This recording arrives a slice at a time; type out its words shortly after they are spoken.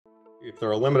If there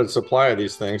are a limited supply of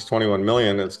these things, 21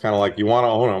 million, it's kind of like you want to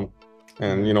own them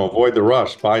and, avoid the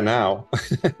rush, buy now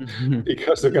Mhm.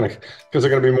 because they're going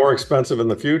to be more expensive in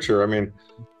the future. We're going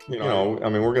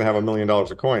to have $1 million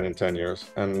a coin in 10 years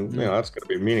and, Mm. that's going to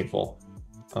be meaningful.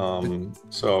 But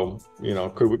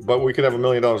we could have $1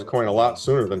 million a coin a lot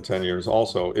sooner than 10 years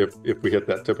also if we hit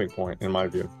that tipping point, in my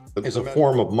view. It's a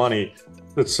form of money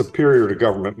that's superior to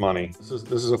government money.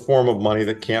 This is a form of money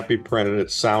that can't be printed.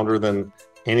 It's sounder than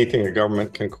anything a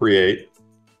government can create.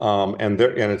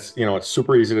 It's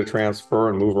super easy to transfer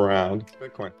and move around.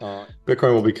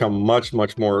 Bitcoin will become much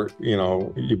more,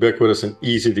 ubiquitous and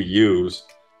easy to use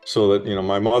so that,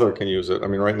 my mother can use it. I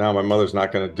mean, right now my mother's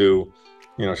not going to do,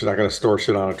 she's not going to store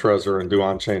shit on a Trezor and do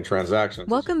on-chain transactions.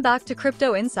 Welcome back to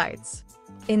Crypto Insights.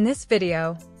 In this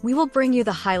video, we will bring you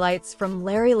the highlights from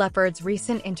Larry Lepard's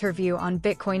recent interview on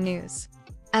Bitcoin News.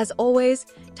 As always,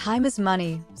 time is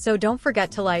money, so don't forget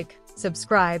to like,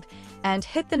 subscribe, and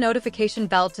hit the notification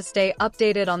bell to stay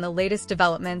updated on the latest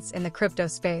developments in the crypto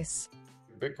space.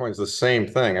 Bitcoin's the same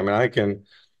thing. I mean,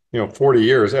 40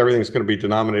 years, everything's going to be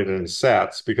denominated in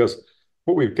sats because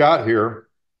what we've got here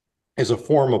is a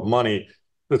form of money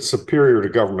that's superior to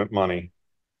government money.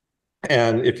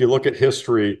 And if you look at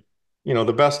history,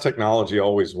 the best technology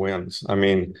always wins. I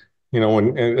mean,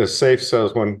 as Safe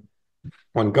says, when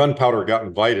gunpowder got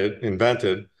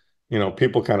invented,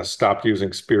 people kind of stopped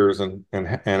using spears and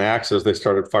axes. They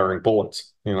started firing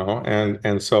bullets,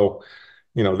 and so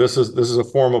this is a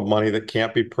form of money that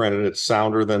can't be printed. It's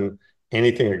sounder than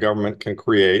anything a government can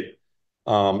create.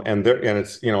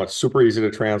 It's super easy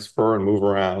to transfer and move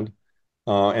around.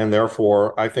 And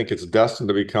therefore, I think it's destined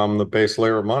to become the base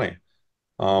layer of money.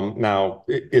 Now,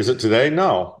 is it today?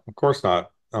 No, of course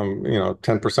not.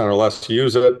 10% or less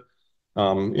use it.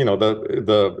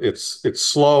 It's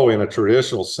slow in a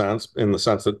traditional sense, in the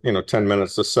sense that, 10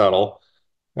 minutes to settle.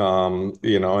 And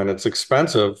it's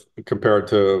expensive compared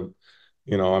to,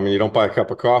 you don't buy a cup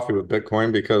of coffee with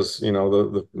Bitcoin because,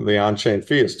 the on-chain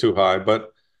fee is too high.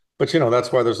 But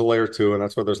that's why there's a layer two, and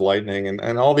that's why there's Lightning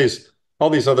and all these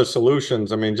other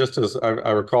solutions. I mean, just as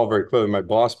I recall very clearly my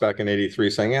boss back in '83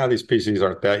 saying, yeah, these PCs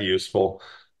aren't that useful.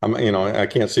 I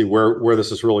can't see where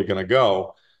this is really going to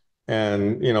go.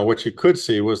 And, what you could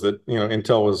see was that,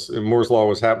 Moore's Law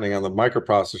was happening on the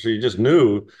microprocessor. You just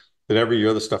knew that every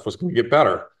year the stuff was going to get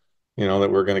better,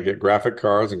 that we're going to get graphic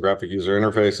cards and graphic user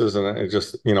interfaces. And it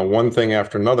just, one thing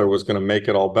after another was going to make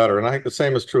it all better. And I think the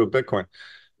same is true of Bitcoin.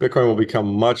 Bitcoin will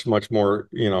become much more,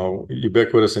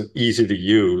 ubiquitous and easy to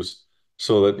use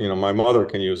so that, my mother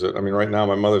can use it. I mean, right now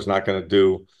my mother's not going to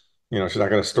do, she's not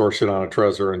going to store shit on a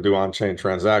Trezor and do on-chain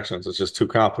transactions. It's just too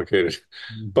complicated.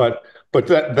 But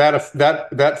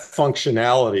that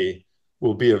functionality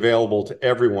will be available to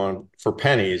everyone for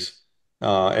pennies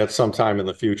at some time in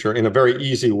the future in a very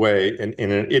easy way and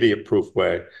in an idiot-proof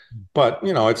way. But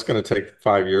it's going to take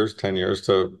 5 years, 10 years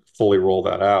to fully roll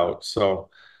that out. So,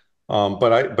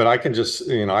 but I can just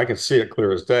I can see it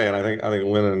clear as day, and I think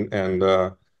Lynn and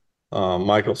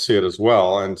Michael see it as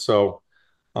well. And so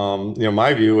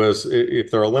my view is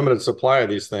if there are a limited supply of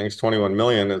these things, 21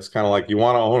 million, it's kind of like you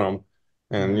want to own them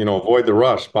and, avoid the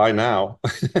rush, buy now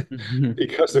Mhm.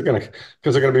 because they're going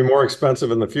to be more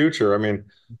expensive in the future. I mean,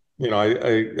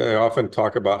 I often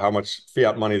talk about how much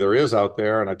fiat money there is out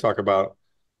there. And I talk about,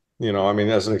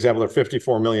 as an example, there are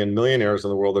 54 million millionaires in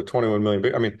the world. There are 21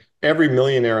 million. I mean, every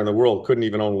millionaire in the world couldn't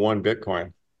even own one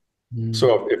Bitcoin. Mm.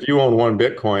 So if you own one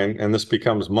Bitcoin and this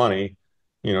becomes money,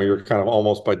 you're kind of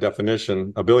almost by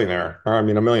definition a billionaire, or I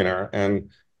mean a millionaire. And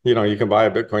you can buy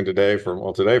a Bitcoin today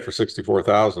for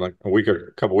 64,000, like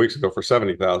a couple of weeks ago for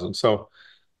 70,000. So,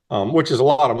 which is a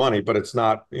lot of money, but it's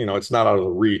not out of the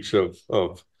reach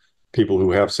of people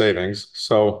who have savings.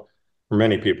 So, or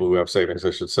many people who have savings,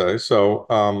 I should say. So,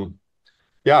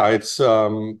 yeah, it's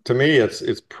to me,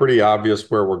 it's pretty obvious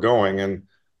where we're going, and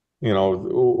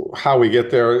how we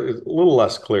get there is a little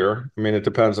less clear. I mean, it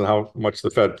depends on how much the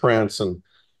Fed prints and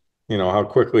how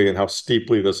quickly and how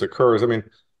steeply this occurs. I mean,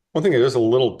 one thing that is a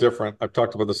little different, I've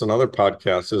talked about this in other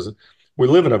podcasts, is we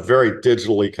live in a very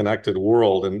digitally connected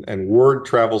world, and word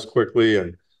travels quickly,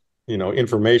 and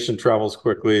information travels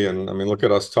quickly. And I mean, look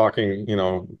at us talking,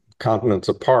 continents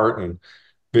apart and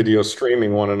video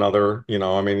streaming one another.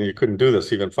 I mean, you couldn't do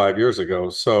this even 5 years ago.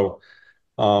 So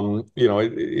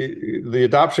the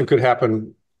adoption could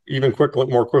happen even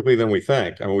more quickly than we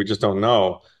think. I mean, we just don't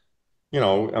know. I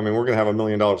mean, we're going to have $1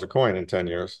 million a coin in 10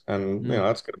 years, and Mm.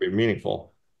 that's going to be meaningful.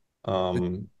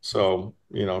 So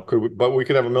but we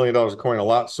could have $1 million a coin a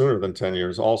lot sooner than 10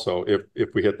 years also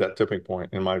if we hit that tipping point,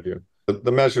 in my view.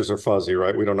 The measures are fuzzy,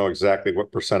 right? We don't know exactly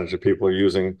what percentage of people are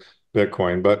using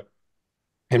Bitcoin, but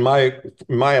in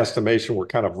my estimation, we're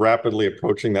kind of rapidly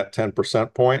approaching that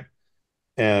 10% point.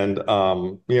 And I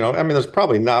mean, there's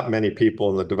probably not many people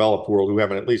in the developed world who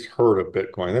haven't at least heard of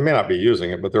Bitcoin. They may not be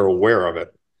using it, but they're aware of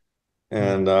it.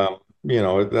 Mm.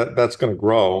 And that's going to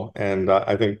grow, and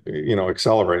I think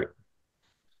accelerate.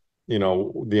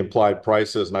 The implied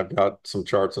prices, and I've got some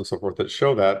charts and so forth that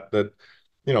show that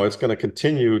it's going to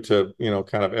continue to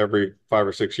kind of every 5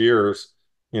 or 6 years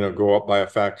go up by a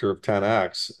factor of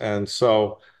 10x. And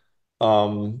so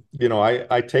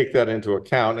I take that into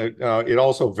account. It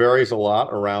also varies a lot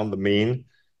around the mean.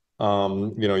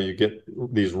 You get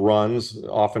these runs,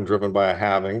 often driven by a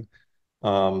halving,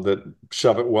 that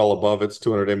shove it well above its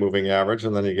 200-day moving average,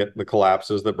 and then you get the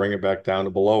collapses that bring it back down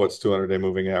to below its 200-day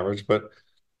moving average.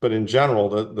 But in general,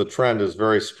 the trend is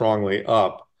very strongly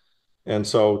up. And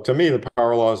so to me, the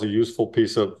power law is a useful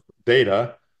piece of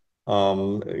data.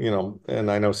 And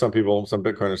I know some people, some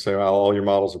Bitcoiners say, well, all your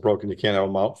models are broken. You can't have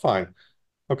them out. Fine.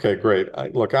 Okay, great.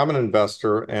 Look, I'm an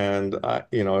investor, and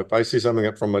if I see something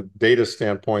that from a data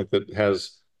standpoint that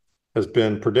has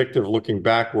been predictive looking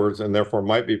backwards and therefore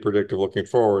might be predictive looking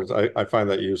forwards, I find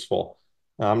that useful.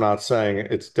 Now, I'm not saying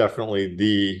it's definitely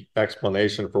the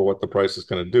explanation for what the price is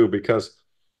going to do, because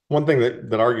one thing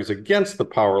that argues against the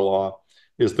power law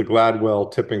is the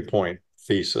Gladwell tipping point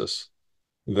thesis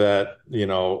that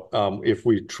if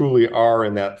we truly are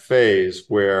in that phase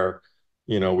where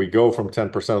we go from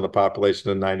 10% of the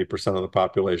population to 90% of the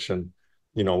population,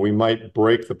 we might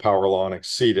break the power law and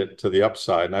exceed it to the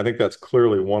upside. And I think that's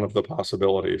clearly one of the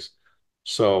possibilities.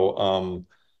 So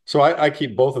I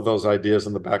keep both of those ideas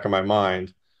in the back of my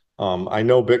mind. I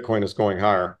know Bitcoin is going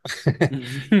higher.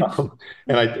 um,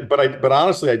 but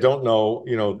honestly, I don't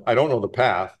know, I don't know the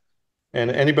path. And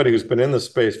anybody who's been in the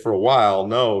space for a while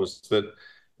knows that,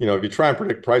 if you try and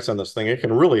predict price on this thing, it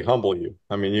can really humble you.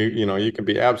 I mean, you can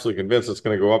be absolutely convinced it's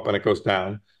going to go up and it goes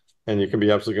down, and you can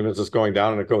be absolutely convinced it's going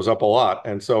down and it goes up a lot.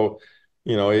 And so,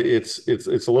 it's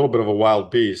a little bit of a wild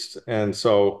beast. And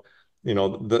so,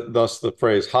 thus the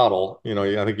phrase hodl.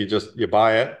 I think you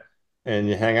buy it and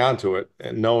you hang on to it,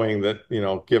 and knowing that,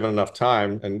 given enough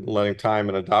time and letting time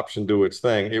and adoption do its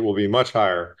thing, it will be much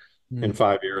higher in Mm.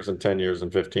 5 years and 10 years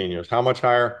and 15 years. How much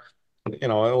higher?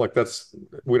 Look,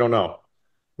 we don't know.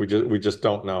 We just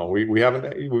don't know. We've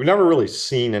never really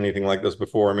seen anything like this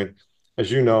before. I mean,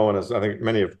 as you know, and as I think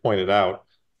many have pointed out,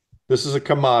 this is a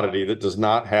commodity that does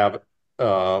not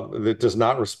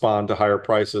respond to higher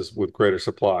prices with greater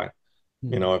supply.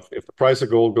 Mm. If the price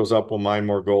of gold goes up, we'll mine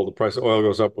more gold. The price of oil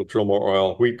goes up, we'll drill more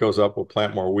oil. Wheat goes up, we'll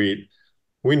plant more wheat.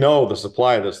 We know the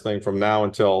supply of this thing from now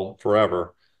until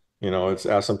forever. It's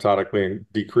asymptotically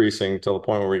decreasing till the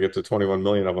point where we get to 21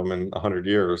 million of them in 100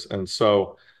 years. And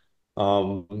so,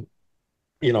 um,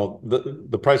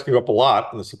 the price can go up a lot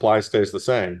and the supply stays the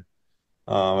same.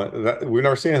 We've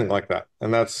never seen anything like that,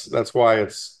 and that's why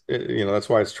that's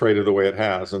why it's traded the way it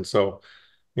has. And so,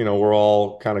 we're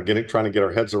all kind of trying to get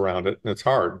our heads around it, and it's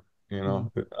hard. You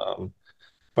Mm. know,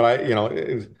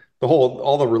 but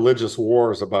all the religious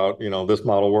wars about this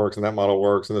model works and that model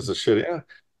works and this is shitty.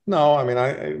 No, I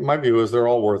mean, my view is they're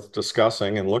all worth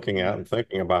discussing and looking at and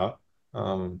thinking about.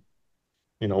 Um,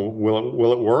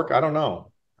 will it work? I don't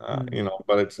know. Mm.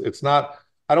 But it's not.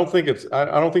 I don't think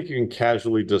you can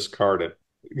casually discard it.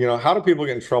 How do people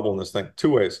get in trouble in this thing?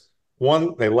 Two ways.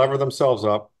 One, they lever themselves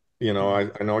up. I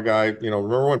know a guy.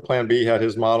 Remember when Plan B had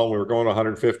his model? And we were going to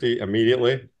 150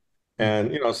 immediately,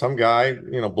 Mm. and some guy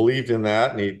believed in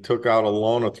that, and he took out a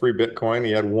loan of 3 Bitcoin.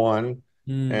 He had one,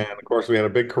 Mm. and of course we had a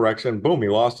big correction. Boom, he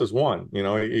lost his one.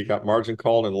 He got margin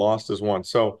called and lost his one.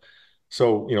 So,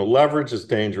 leverage is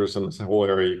dangerous in this whole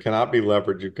area. You cannot be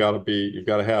leveraged. You've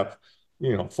got to have,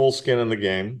 full skin in the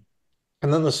game.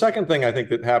 And then the second thing I think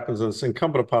that happens, and it's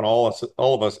incumbent upon all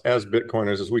of us as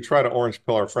Bitcoiners, is we try to orange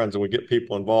pill our friends and we get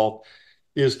people involved,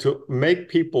 is to make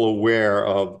people aware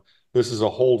of this is a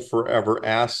hold forever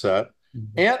asset, Mm.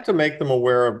 and to make them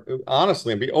aware of,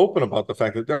 honestly, and be open about the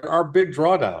fact that there are big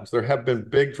drawdowns. There have been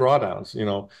big drawdowns,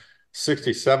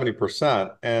 60,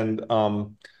 70%. And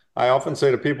I often say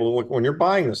to people, look, when you're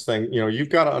buying this thing, you've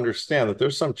got to understand that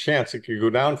there's some chance it could go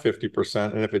down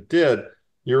 50%. And if it did,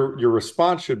 your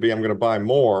response should be, I'm going to buy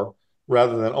more,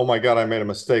 rather than, oh my God, I made a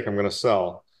mistake, I'm going to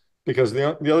sell. Because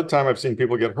the other time I've seen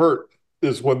people get hurt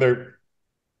is when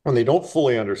they don't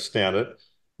fully understand it.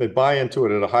 They buy into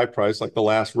it at a high price, like the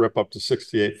last rip up to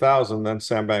 68,000. Then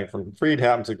Sam Bankman-Fried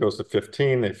happens, it goes to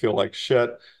 15. They feel like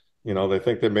shit. They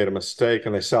think they made a mistake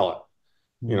and they sell it.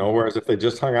 Mm. Whereas if they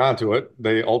just hung on to it,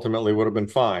 they ultimately would have been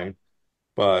fine.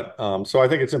 But so I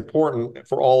think it's important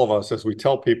for all of us as we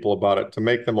tell people about it to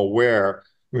make them aware.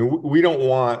 I mean, we don't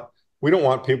want we don't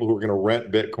want people who are going to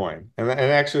rent Bitcoin. And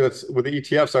actually, that's with the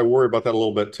ETFs. I worry about that a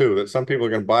little bit too. That some people are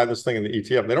going to buy this thing in the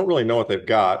ETF. They don't really know what they've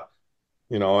got,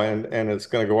 and it's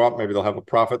going to go up. Maybe they'll have a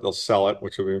profit. They'll sell it,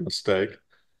 which would be a mistake.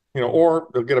 Or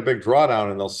they'll get a big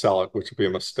drawdown and they'll sell it, which would be a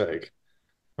mistake.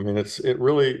 I mean, it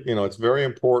really, it's very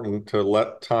important to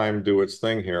let time do its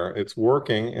thing here. It's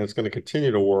working and it's going to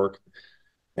continue to work.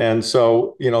 And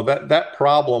so, that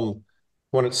problem,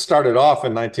 when it started off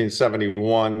in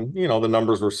 1971, the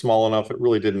numbers were small enough, it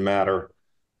really didn't matter.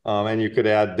 And you could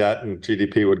add debt and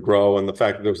GDP would grow. And the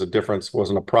fact that there was a difference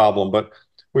wasn't a problem. But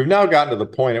we've now gotten to the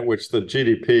point at which the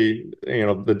GDP,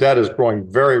 the debt is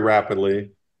growing very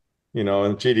rapidly, and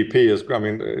GDP is, I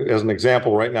mean, as an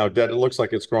example, right now, debt, it looks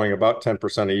like it's growing about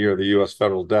 10% a year, the US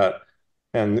federal debt.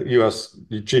 And US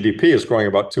GDP is growing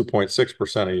about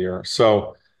 2.6% a year.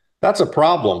 So that's a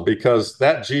problem because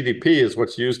that GDP is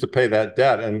what's used to pay that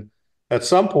debt. And at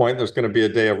some point, there's going to be a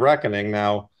day of reckoning.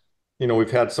 Now,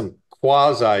 we've had some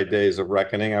quasi days of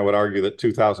reckoning. I would argue that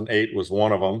 2008 was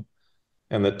one of them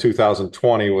and that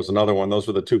 2020 was another one. Those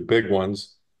were the two big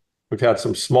ones. We've had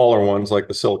some smaller ones like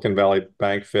the Silicon Valley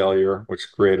Bank failure, which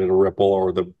created a ripple,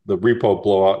 or the repo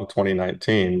blowout in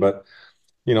 2019. But,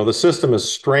 the system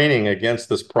is straining against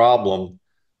this problem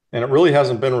and it really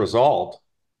hasn't been resolved.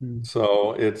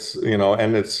 So it's,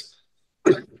 and it's,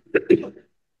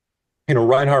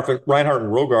 Reinhardt and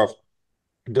Rogoff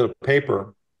did a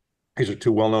paper. These are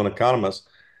two well-known economists.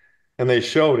 And they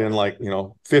showed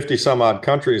in 50 some odd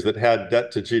countries that had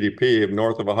debt to GDP of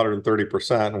north of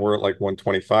 130%, and we're at like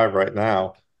 125 right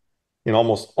now. In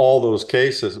almost all those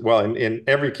cases, well, in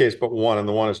every case but one, and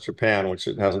the one is Japan, which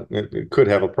it could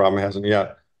have a problem, it hasn't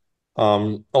yet.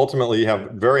 Ultimately, you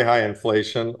have very high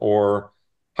inflation or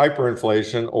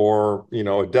hyperinflation or,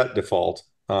 a debt default.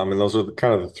 And those are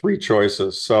kind of the three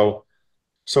choices. So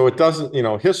it doesn't,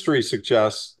 history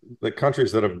suggests that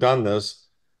countries that have done this,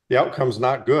 the outcome's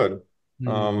not good.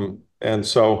 And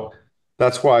so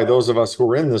that's why those of us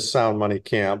who are in this sound money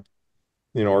camp,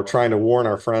 are trying to warn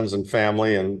our friends and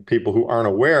family and people who aren't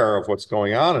aware of what's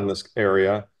going on in this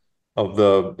area of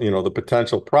the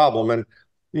potential problem. And,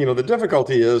 the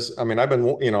difficulty is, I mean, I've been,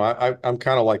 I'm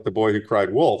kind of like the boy who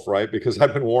cried wolf, right? Because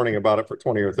I've been warning about it for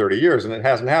 20 or 30 years and it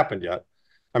hasn't happened yet.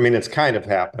 I mean, it's kind of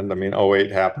happened. I mean,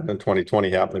 '08 happened and 2020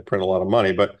 happened. They print a lot of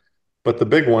money, but the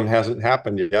big one hasn't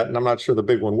happened yet. And I'm not sure the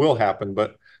big one will happen,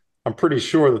 but I'm pretty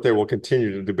sure that they will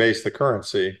continue to debase the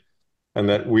currency and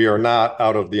that we are not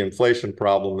out of the inflation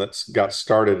problem that's got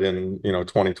started in,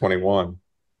 2021.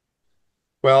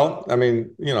 Well, I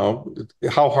mean,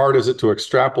 how hard is it to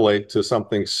extrapolate to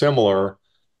something similar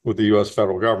with the US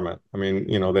federal government? I mean,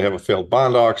 they have a failed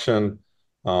bond auction.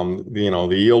 The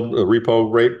yield, the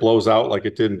repo rate blows out like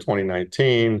it did in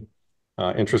 2019.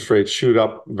 Interest rates shoot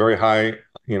up very high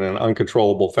in an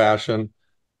uncontrollable fashion.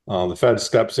 The Fed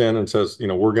steps in and says,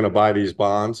 we're going to buy these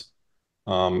bonds.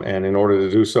 And in order to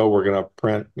do so, we're going to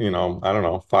print, I don't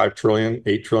know, 5 trillion,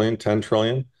 8 trillion, 10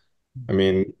 trillion. I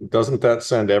mean, doesn't that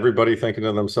send everybody thinking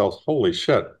to themselves, holy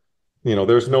shit,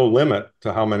 there's no limit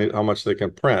to how much they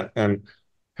can print. And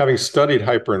having studied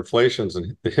hyperinflations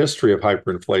and the history of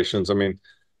hyperinflations, I mean,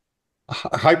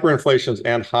 hyperinflations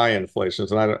and high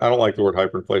inflations, and I don't like the word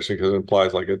hyperinflation because it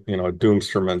implies like a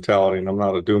doomster mentality, and I'm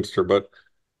not a doomster,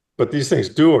 but these things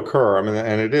do occur. I mean,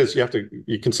 and it is, you have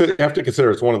to consider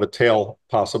it's one of the tail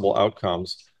possible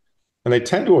outcomes. And they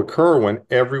tend to occur when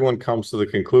everyone comes to the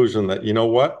conclusion that,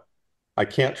 I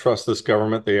can't trust this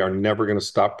government. They are never going to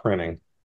stop printing.